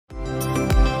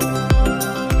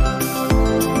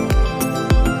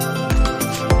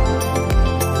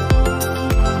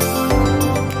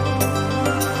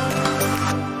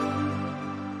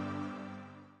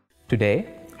Today,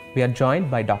 we are joined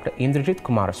by Dr. Indrajit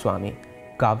Coomaraswamy,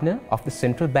 Governor of the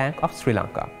Central Bank of Sri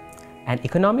Lanka. An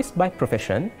economist by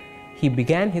profession, he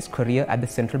began his career at the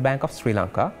Central Bank of Sri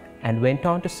Lanka and went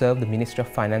on to serve the Ministry of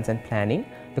Finance and Planning,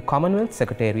 the Commonwealth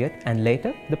Secretariat, and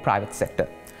later the private sector.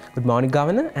 Good morning,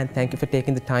 Governor, and thank you for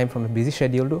taking the time from a busy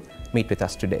schedule to meet with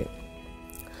us today.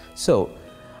 So,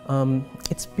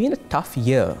 it's been a tough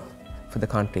year for the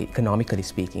country, economically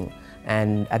speaking.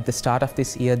 And at the start of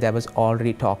this year, there was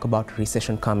already talk about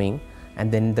recession coming,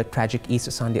 and then the tragic Easter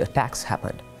Sunday attacks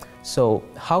happened. So,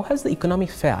 how has the economy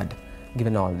fared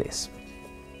given all this?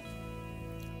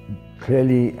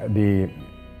 Clearly, the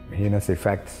heinous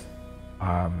effects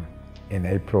in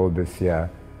April this year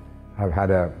have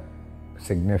had a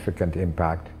significant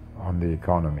impact on the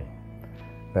economy.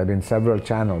 There have been several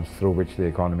channels through which the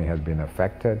economy has been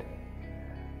affected.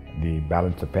 The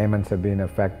balance of payments have been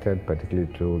affected, particularly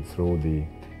through the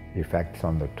effects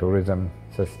on the tourism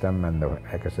system and the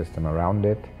ecosystem around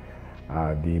it.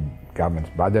 The government's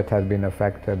budget has been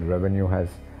affected, revenue has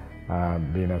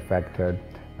been affected,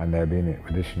 and there have been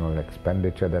additional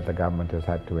expenditure that the government has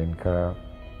had to incur.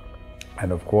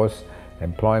 And of course,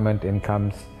 employment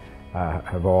incomes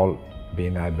have all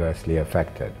been adversely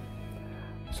affected.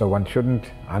 So one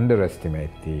shouldn't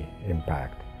underestimate the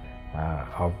impact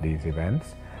of these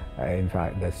events. In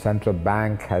fact, the central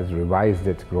bank has revised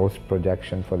its growth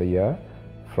projection for the year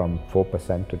from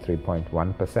 4% to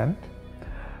 3.1%.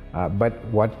 But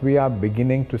what we are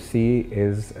beginning to see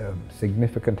is a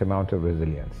significant amount of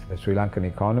resilience. The Sri Lankan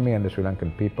economy and the Sri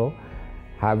Lankan people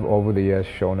have over the years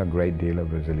shown a great deal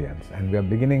of resilience, and we are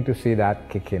beginning to see that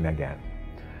kick in again.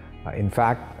 In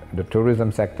fact, the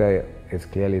tourism sector is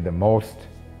clearly the most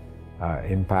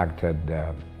impacted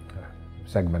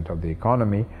segment of the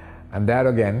economy, and there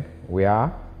again we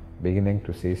are beginning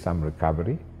to see some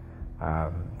recovery.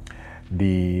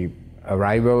 The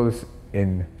arrivals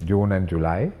in June and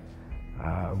July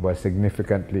were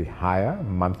significantly higher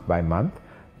month by month,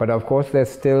 but of course they're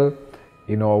still,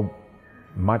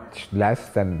 much less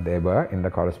than they were in the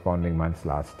corresponding months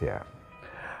last year.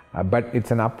 But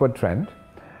it's an upward trend,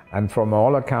 and from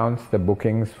all accounts the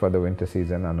bookings for the winter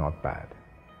season are not bad.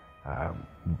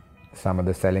 Some of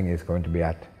the selling is going to be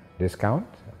at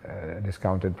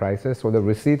discounted prices, so the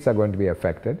receipts are going to be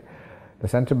affected. The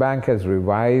central bank has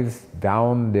revised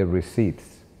down the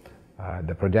receipts,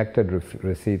 the projected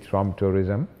receipts from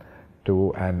tourism,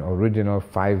 to an original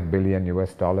 $5 billion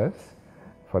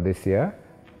for this year,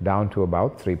 down to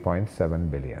about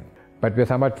 3.7 billion. But we're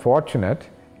somewhat fortunate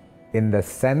in the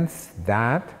sense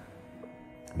that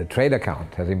the trade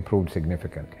account has improved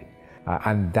significantly,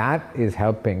 and that is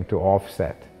helping to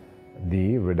offset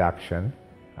the reduction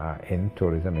in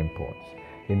tourism imports.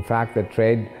 In fact, the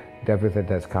trade deficit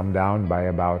has come down by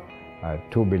about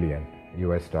 $2 billion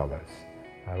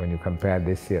when you compare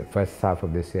this year, first half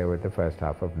of this year with the first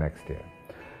half of next year.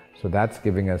 So that's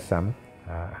giving us some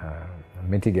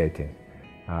mitigating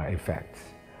effects.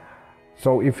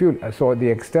 So the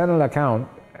external account,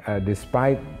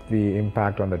 despite the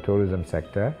impact on the tourism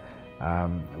sector,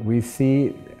 we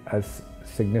see a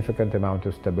significant amount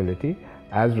of stability,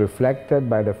 as reflected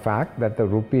by the fact that the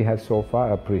rupee has so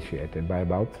far appreciated by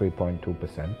about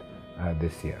 3.2%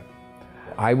 this year.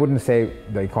 I wouldn't say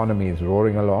the economy is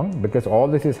roaring along, because all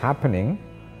this is happening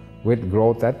with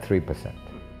growth at 3%.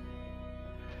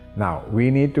 Now,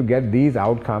 we need to get these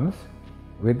outcomes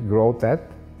with growth at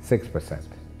 6%.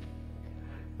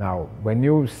 Now, when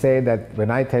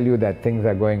I tell you that things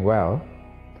are going well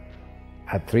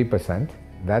at 3%,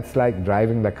 that's like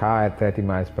driving the car at 30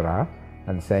 miles per hour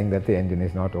and saying that the engine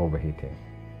is not overheating.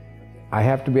 I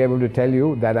have to be able to tell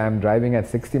you that I'm driving at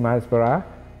 60 miles per hour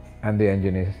and the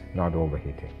engine is not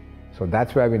overheating. So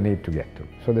that's where we need to get to.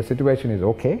 So the situation is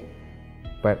okay,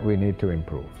 but we need to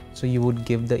improve. So you would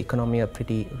give the economy a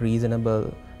pretty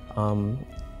reasonable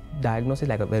diagnosis,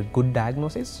 like a very good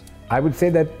diagnosis? I would say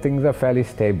that things are fairly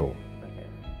stable,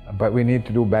 but we need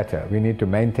to do better. We need to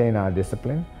maintain our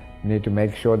discipline. We need to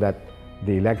make sure that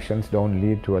the elections don't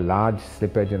lead to a large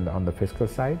slippage on the fiscal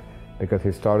side, because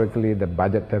historically the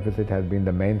budget deficit has been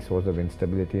the main source of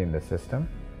instability in the system.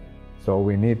 So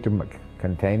we need to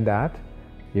contain that.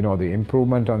 The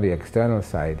improvement on the external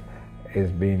side has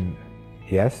been,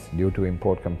 yes, due to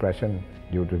import compression,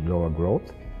 due to lower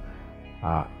growth,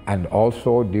 and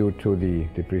also due to the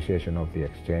depreciation of the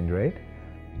exchange rate.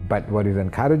 But what is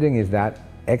encouraging is that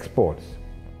exports,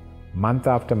 month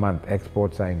after month,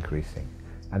 exports are increasing.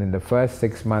 And in the first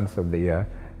 6 months of the year,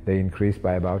 they increased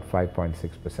by about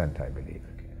 5.6%, I believe.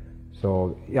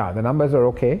 So, yeah, the numbers are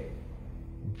okay,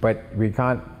 but we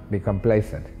can't be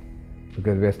complacent,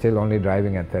 because we're still only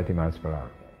driving at 30 miles per hour.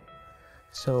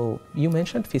 So you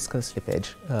mentioned fiscal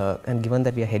slippage, and given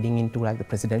that we are heading into like the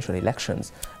presidential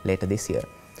elections later this year,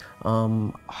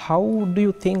 how do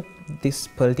you think this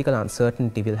political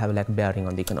uncertainty will have like bearing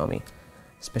on the economy?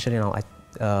 Especially now,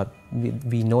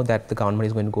 we know that the government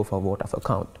is going to go for a vote of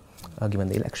account given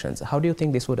the elections. How do you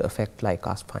think this would affect like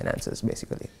our finances,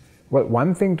 basically? Well,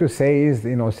 one thing to say is,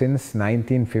 since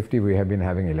 1950 we have been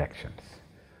having elections.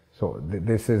 So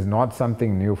this is not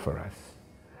something new for us.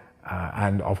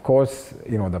 And of course,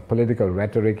 the political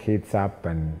rhetoric heats up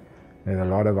and there's a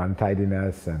lot of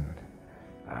untidiness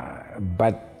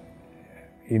but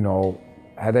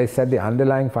as I said, the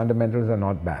underlying fundamentals are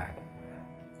not bad.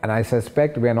 And I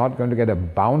suspect we are not going to get a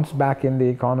bounce back in the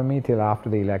economy till after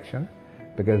the election,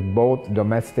 because both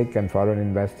domestic and foreign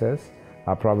investors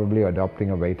are probably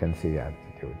adopting a wait-and-see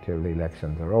attitude till the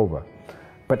elections are over.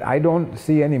 But I don't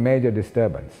see any major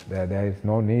disturbance. There is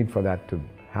no need for that to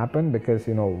happen, because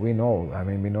we know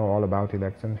all about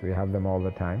elections. We have them all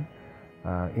the time.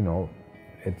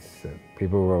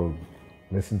 People will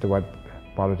listen to what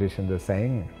politicians are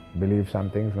saying, believe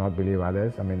some things, not believe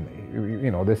others.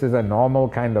 This is a normal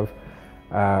kind of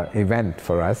event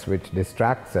for us, which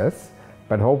distracts us,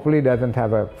 but hopefully doesn't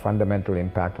have a fundamental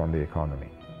impact on the economy.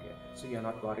 Okay. So you're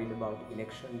not worried about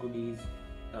election goodies?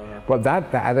 Well,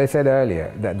 that, as I said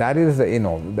earlier, that is,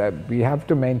 that we have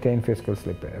to maintain fiscal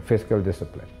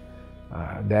discipline.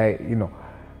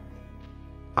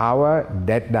 Our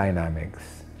debt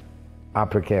dynamics are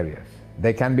precarious.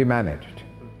 They can be managed.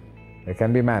 They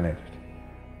can be managed.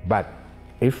 But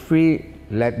if we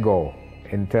let go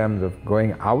in terms of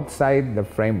going outside the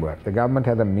framework, the government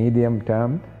has a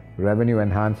medium-term revenue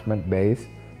enhancement-based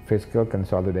fiscal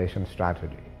consolidation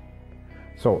strategy.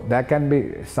 So there can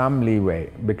be some leeway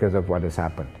because of what has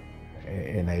happened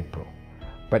in April.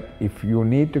 But if you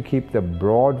need to keep the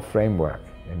broad framework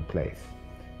in place,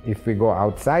 if we go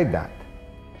outside that,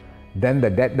 then the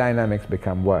debt dynamics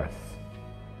become worse.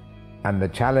 And the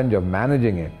challenge of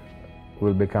managing it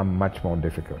will become much more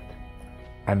difficult.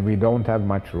 And we don't have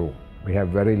much room. We have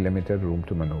very limited room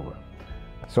to maneuver.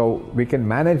 So we can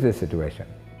manage this situation.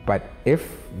 But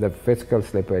if the fiscal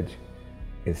slippage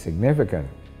is significant,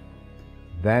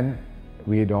 then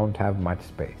we don't have much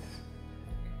space.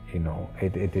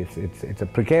 It's a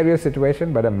precarious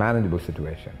situation, but a manageable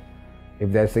situation.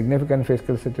 If there's significant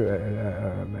fiscal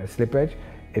slippage,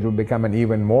 it will become an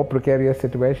even more precarious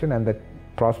situation, and the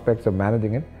prospects of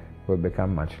managing it will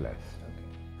become much less.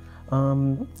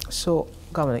 So,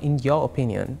 Governor, in your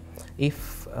opinion,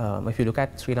 if you look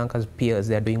at Sri Lanka's peers,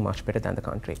 they are doing much better than the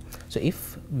country. So,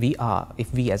 if we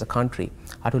as a country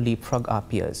are to leapfrog our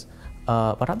peers,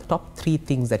 what are the top 3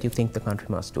 things that you think the country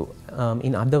must do?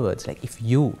 In other words, like if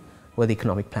you were the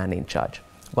economic planner in charge,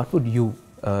 what would you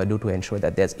do to ensure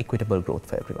that there's equitable growth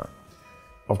for everyone?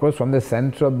 Of course, from the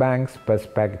central bank's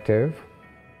perspective,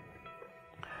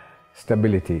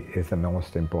 stability is the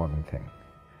most important thing.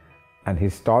 And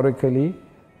historically,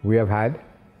 we have had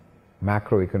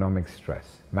macroeconomic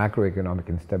stress, macroeconomic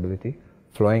instability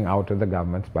flowing out of the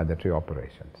government's budgetary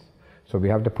operations. So we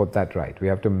have to put that right. We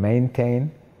have to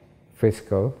maintain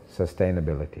fiscal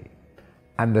sustainability.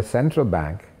 And the central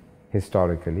bank,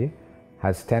 historically,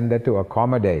 has tended to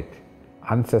accommodate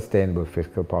unsustainable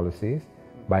fiscal policies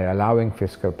by allowing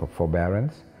fiscal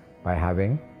forbearance, by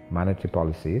having monetary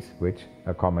policies which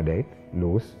accommodate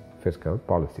loose fiscal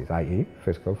policies, i.e.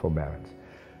 fiscal forbearance.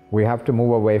 We have to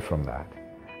move away from that.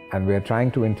 And we are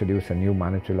trying to introduce a new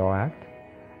Monetary Law Act,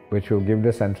 which will give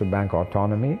the central bank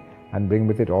autonomy and bring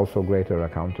with it also greater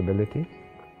accountability.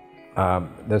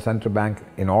 The central bank,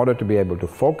 in order to be able to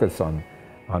focus on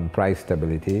price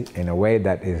stability in a way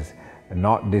that is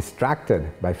not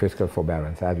distracted by fiscal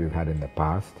forbearance as we've had in the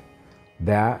past,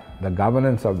 the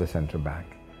governance of the central bank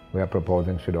we are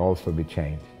proposing should also be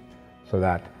changed, so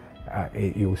that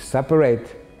you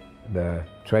separate the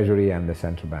Treasury and the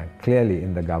central bank clearly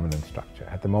in the governance structure.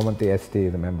 At the moment, the ST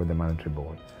is a member of the Monetary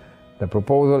Board. The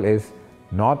proposal is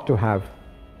not to have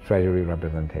Treasury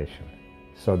representation,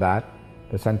 so that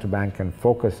the central bank can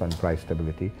focus on price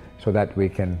stability, so that we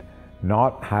can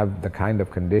not have the kind of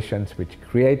conditions which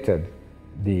created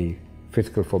the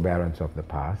fiscal forbearance of the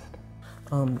past.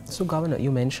 So, Governor,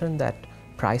 you mentioned that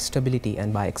price stability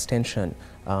and by extension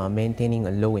maintaining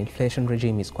a low inflation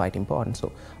regime is quite important.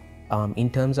 So in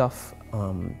terms of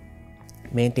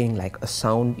maintaining like a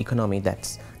sound economy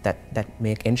that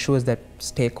ensures that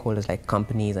stakeholders like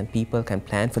companies and people can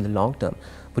plan for the long term,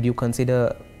 would you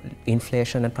consider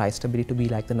inflation and price stability to be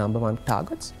like the #1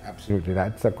 targets? Absolutely,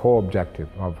 that's a core objective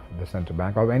of the central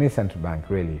bank, of any central bank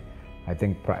really. I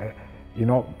think,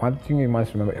 one thing you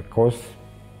must remember, of course,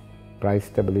 price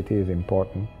stability is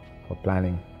important for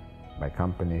planning by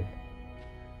companies,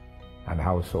 and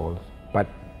households. But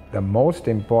the most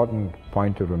important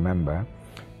point to remember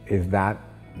is that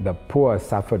the poor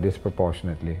suffer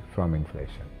disproportionately from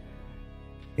inflation.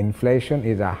 Inflation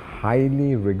is a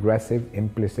highly regressive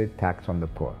implicit tax on the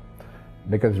poor,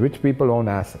 because rich people own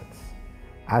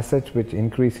assets which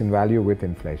increase in value with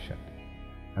inflation.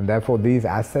 And therefore these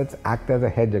assets act as a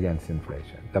hedge against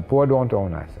inflation. The poor don't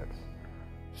own assets.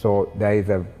 So there is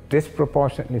a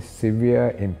disproportionately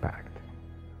severe impact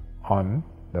on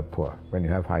the poor when you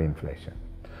have high inflation.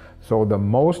 So the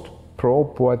most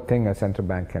pro-poor thing a central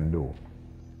bank can do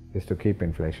is to keep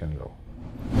inflation low.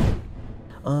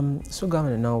 So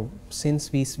Governor, now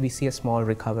since we see a small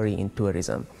recovery in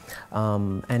tourism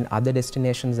and other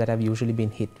destinations that have usually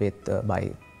been hit with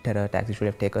by terror attacks, usually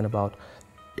have taken about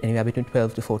anywhere between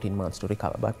 12 to 14 months to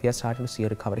recover, but we are starting to see a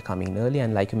recovery coming in early,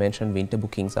 and like you mentioned, winter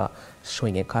bookings are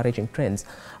showing encouraging trends.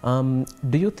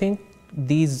 Do you think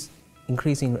these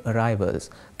increasing arrivals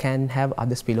can have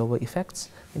other spillover effects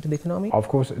into the economy? Of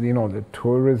course, the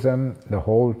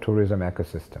whole tourism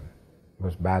ecosystem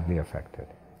was badly affected.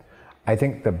 I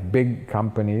think the big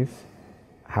companies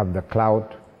have the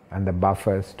clout and the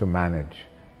buffers to manage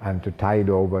and to tide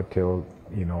over till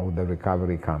the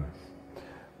recovery comes.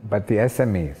 But the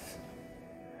SMEs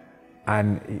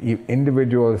and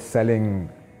individuals selling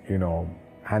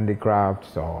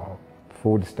handicrafts or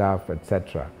food stuff,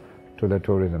 etc., to the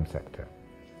tourism sector,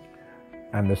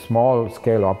 and the small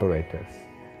scale operators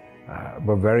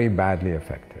were very badly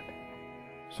affected.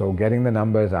 So getting the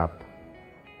numbers up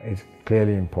is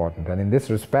clearly important. And in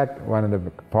this respect, one of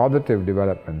the positive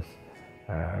developments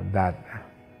that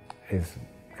is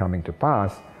coming to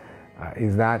pass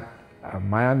is that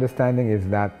my understanding is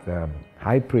that the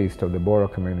high priest of the Boro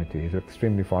community is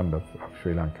extremely fond of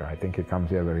Sri Lanka. I think he comes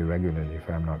here very regularly, if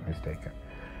I'm not mistaken.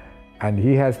 And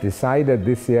he has decided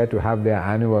this year to have their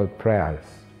annual prayers,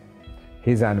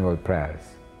 his annual prayers.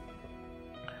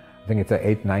 I think it's an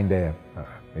 8-9 day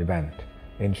event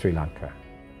in Sri Lanka.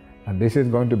 And this is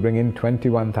going to bring in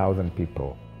 21,000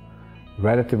 people,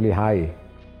 relatively high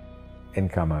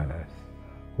income earners,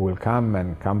 who will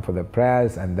come for the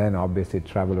prayers and then obviously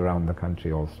travel around the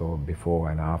country also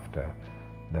before and after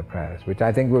the prayers, which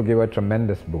I think will give a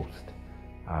tremendous boost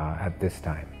at this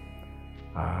time.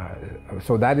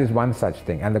 So that is one such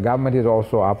thing. And the government is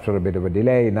also, after a bit of a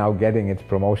delay, now getting its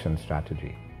promotion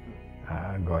strategy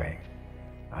going.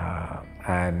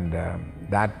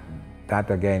 That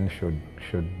again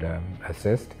should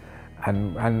assist.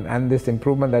 And this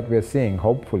improvement that we're seeing,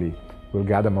 hopefully, will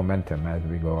gather momentum as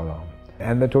we go along.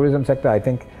 And the tourism sector, I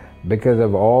think, because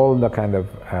of all the kind of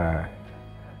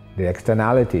the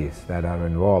externalities that are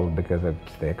involved, because of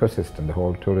the ecosystem, the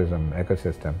whole tourism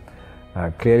ecosystem,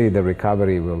 clearly the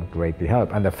recovery will greatly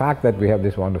help. And the fact that we have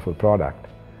this wonderful product,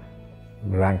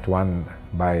 ranked 1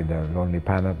 by the Lonely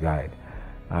Planet Guide,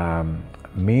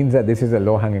 means that this is a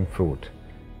low-hanging fruit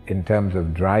in terms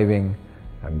of driving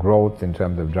growth, in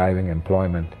terms of driving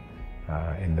employment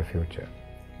in the future.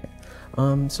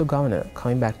 So Governor,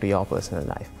 coming back to your personal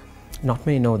life, not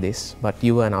many know this, but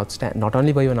you were not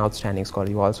only were you an outstanding scholar,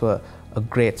 you were also a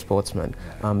great sportsman.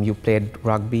 You played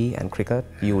rugby and cricket,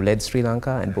 you led Sri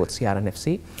Lanka and both CRN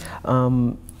FC.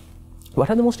 What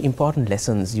are the most important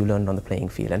lessons you learned on the playing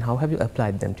field, and how have you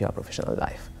applied them to your professional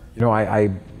life?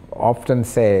 I often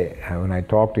say when I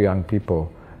talk to young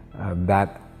people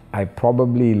that I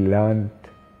probably learned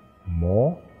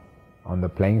more on the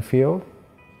playing field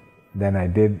than I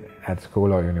did at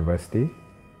school or university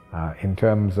in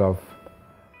terms of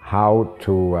how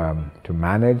to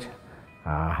manage,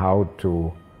 how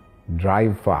to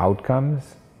drive for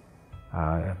outcomes.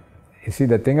 You see,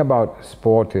 the thing about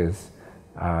sport is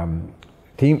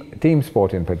team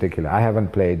sport in particular. I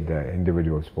haven't played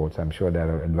individual sports. I'm sure there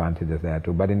are advantages there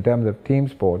too. But in terms of team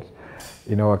sports,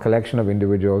 a collection of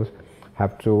individuals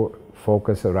have to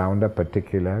focus around a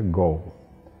particular goal.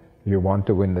 You want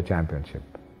to win the championship.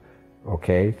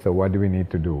 Okay, so what do we need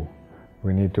to do?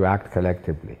 We need to act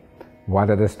collectively. What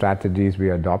are the strategies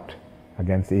we adopt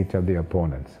against each of the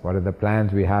opponents? What are the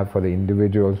plans we have for the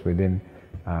individuals within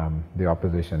the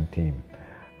opposition team?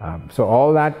 So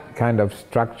all that kind of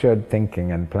structured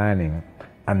thinking and planning,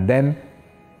 and then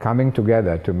coming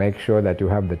together to make sure that you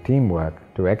have the teamwork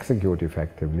to execute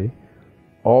effectively,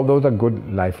 all those are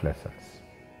good life lessons.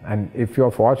 And if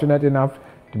you're fortunate enough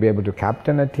to be able to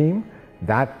captain a team,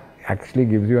 that actually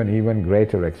gives you an even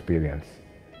greater experience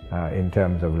in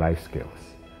terms of life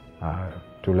skills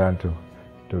to learn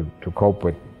to cope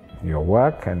with your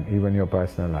work and even your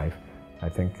personal life. I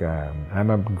think I'm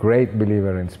a great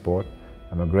believer in sport.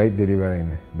 I'm a great believer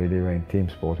in team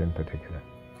sport in particular.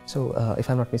 So, if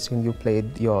I'm not mistaken, you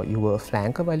were a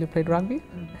flanker while you played rugby,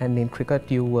 and in cricket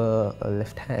you were a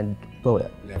left-hand bowler.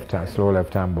 Slow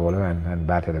left-hand bowler and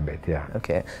batted a bit, yeah.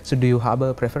 Okay. So, do you have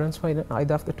a preference for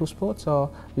either of the two sports, or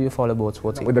do you follow both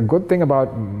sports? Well, the good thing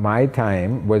about my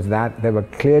time was that there were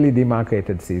clearly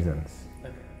demarcated seasons.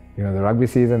 Okay. You know, the rugby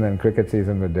season and cricket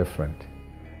season were different.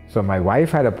 So my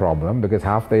wife had a problem because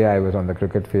half the year I was on the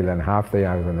cricket field and half the year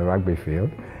I was on the rugby field.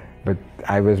 But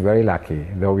I was very lucky.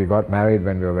 Though we got married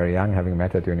when we were very young, having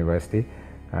met at university,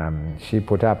 she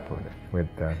put up with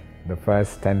the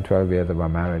first 10, 12 years of our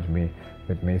marriage,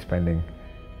 with me spending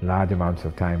large amounts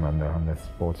of time on the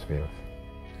sports fields.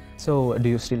 So, do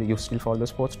you still follow the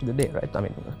sports to the day, right? I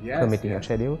mean, yes, permitting your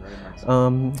schedule.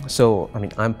 So, I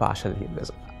mean, I'm partial here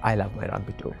because I love my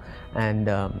rugby too. And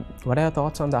what are your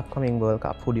thoughts on the upcoming World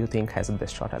Cup? Who do you think has the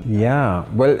best shot at it? Yeah,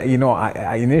 well, you know,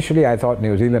 initially I thought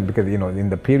New Zealand, because, you know,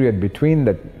 in the period between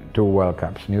the two World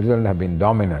Cups, New Zealand have been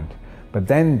dominant. But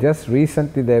then just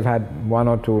recently they've had one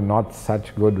or two not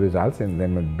such good results, and they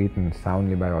were beaten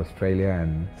soundly by Australia,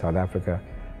 and South Africa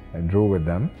drew with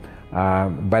them.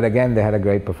 But again, they had a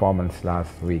great performance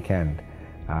last weekend.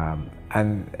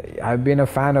 And I've been a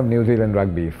fan of New Zealand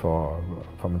rugby from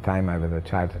the time I was a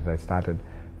child, as I started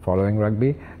following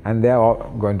rugby, and they're all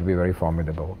going to be very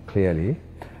formidable, clearly.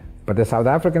 But the South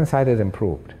African side has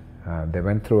improved. They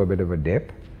went through a bit of a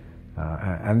dip.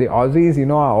 And the Aussies, you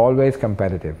know, are always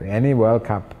competitive. Any World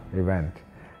Cup event,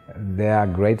 they are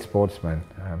great sportsmen.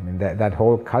 I mean, that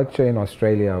whole culture in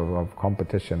Australia of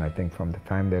competition, I think from the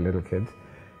time they're little kids,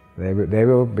 they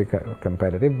will be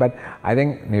competitive. But I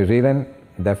think New Zealand,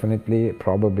 definitely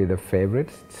probably the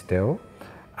favorites still.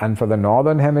 And for the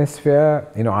Northern Hemisphere,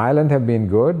 you know, Ireland have been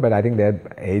good, but I think they're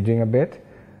aging a bit.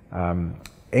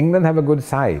 England have a good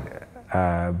side,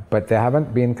 but they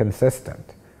haven't been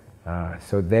consistent.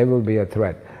 So they will be a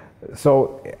threat.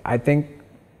 So I think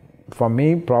for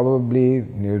me, probably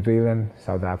New Zealand,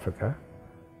 South Africa.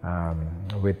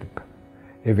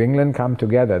 If England come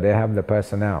together, they have the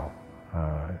personnel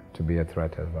to be a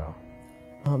threat as well.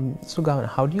 So Governor,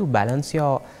 how do you balance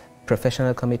your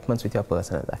professional commitments with your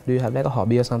personal life? Do you have like a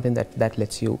hobby or something that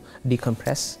lets you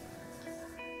decompress?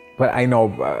 Well, I know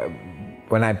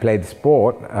when I played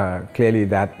sport, clearly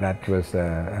that was,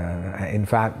 in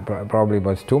fact, probably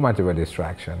was too much of a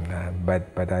distraction,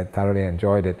 but I thoroughly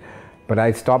enjoyed it. But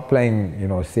I stopped playing, you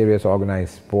know, serious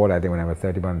organized sport, I think when I was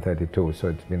 31, 32, so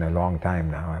it's been a long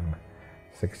time now. I'm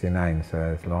 69, so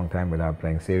it's a long time without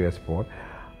playing serious sport.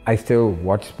 I still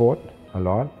watch sport a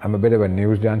lot. I'm a bit of a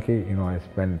news junkie, you know, I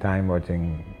spend time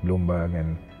watching Bloomberg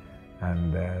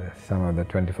and some of the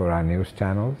 24-hour news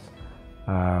channels.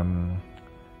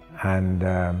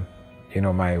 You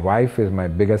know, my wife is my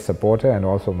biggest supporter and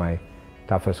also my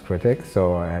toughest critic,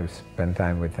 so I've spent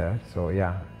time with her. So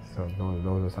yeah, so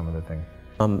those are some of the things.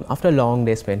 After a long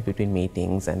day spent between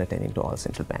meetings and attending to all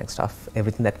central bank stuff,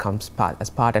 everything that comes as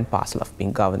part and parcel of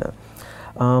being governor,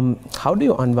 how do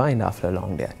you unwind after a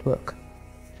long day at work?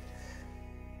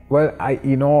 Well,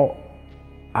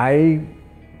 I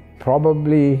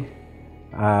probably,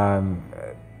 as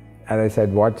I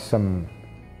said, watch some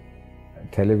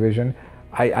television.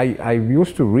 I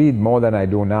used to read more than I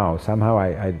do now. Somehow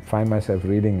I find myself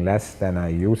reading less than I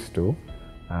used to,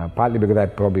 partly because I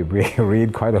probably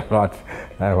read quite a lot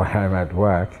when I'm at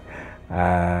work.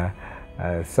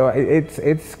 So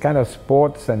it's kind of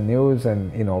sports and news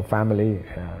and, you know, family.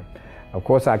 Of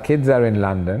course, our kids are in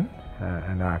London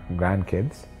and our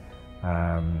grandkids.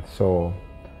 So,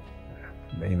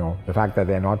 you know, the fact that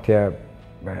they're not here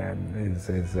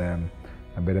is a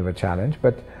bit of a challenge.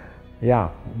 But yeah,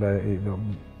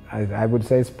 I would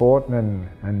say sport and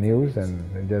news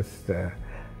and just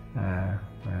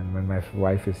and when my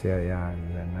wife is here, yeah,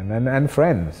 and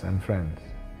friends.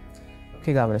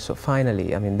 Okay, Governor. So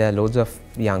finally, I mean, there are loads of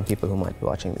young people who might be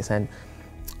watching this, and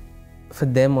for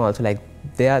them also, like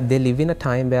they live in a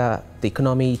time where the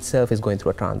economy itself is going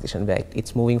through a transition, where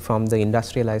it's moving from the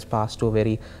industrialized past to a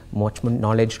very much more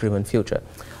knowledge-driven future.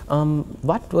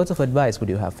 What words of advice would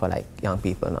you have for like young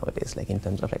people nowadays, like in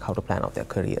terms of like how to plan out their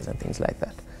careers and things like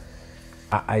that?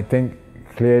 I think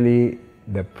clearly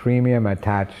the premium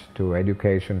attached to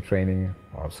education, training,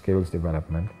 or skills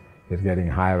development is getting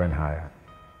higher and higher.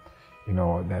 You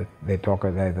know, there's the talk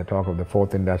of the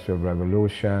fourth industrial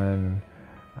revolution.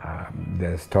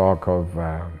 There's talk of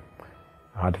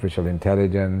artificial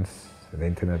intelligence, the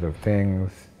Internet of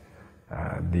Things,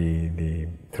 the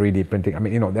 3D printing. I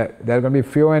mean, you know, there are going to be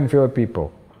fewer and fewer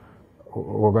people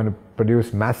who are going to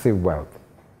produce massive wealth.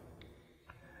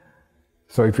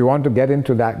 So if you want to get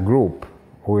into that group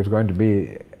who is going to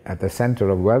be at the center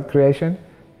of wealth creation,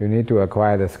 you need to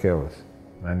acquire the skills.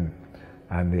 And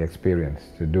and the experience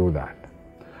to do that.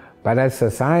 But as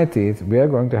societies, we are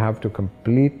going to have to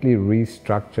completely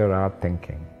restructure our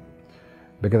thinking.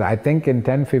 Because I think in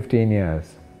 10, 15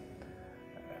 years,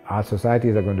 our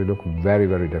societies are going to look very,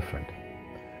 very different.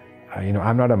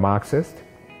 I'm not a Marxist,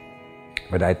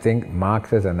 but I think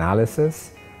Marx's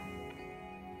analysis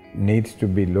needs to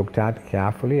be looked at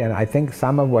carefully, and I think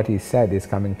some of what he said is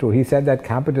coming true. He said that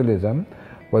capitalism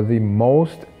was the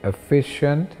most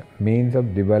efficient means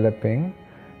of developing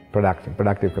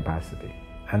productive capacity,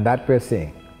 and that we're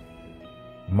seeing.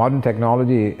 Modern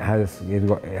technology has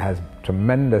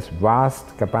tremendous,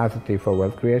 vast capacity for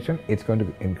wealth creation. It's going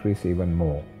to increase even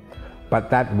more. But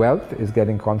that wealth is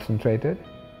getting concentrated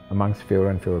amongst fewer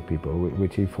and fewer people,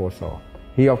 which he foresaw.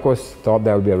 He, of course, thought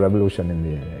there would be a revolution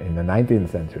in the 19th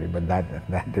century, but that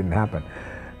didn't happen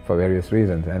for various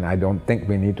reasons. And I don't think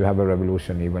we need to have a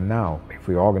revolution even now if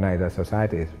we organize our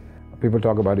societies. People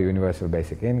talk about a universal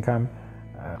basic income.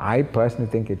 I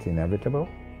personally think it's inevitable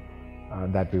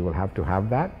that we will have to have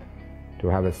that, to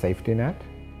have a safety net.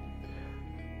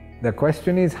 The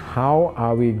question is, how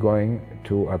are we going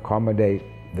to accommodate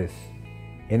this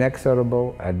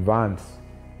inexorable advance,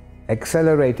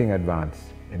 accelerating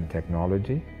advance in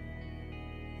technology,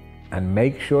 and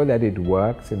make sure that it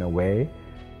works in a way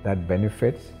that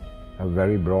benefits a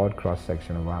very broad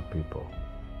cross-section of our people?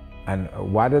 And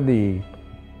what are the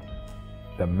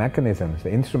mechanisms, the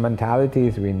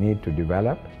instrumentalities we need to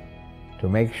develop to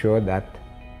make sure that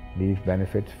these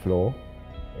benefits flow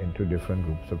into different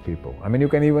groups of people? I mean, you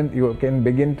can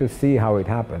begin to see how it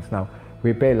happens. Now,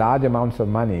 we pay large amounts of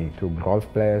money to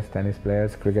golf players, tennis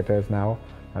players, cricketers now,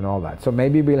 and all that. So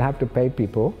maybe we'll have to pay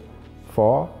people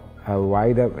for a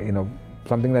wider,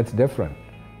 something that's different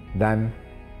than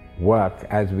work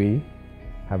as we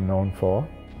have known for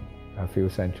a few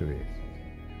centuries.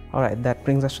 All right, that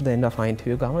brings us to the end of our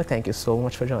interview, Governor. Thank you so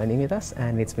much for joining with us,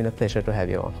 and it's been a pleasure to have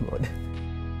you on board.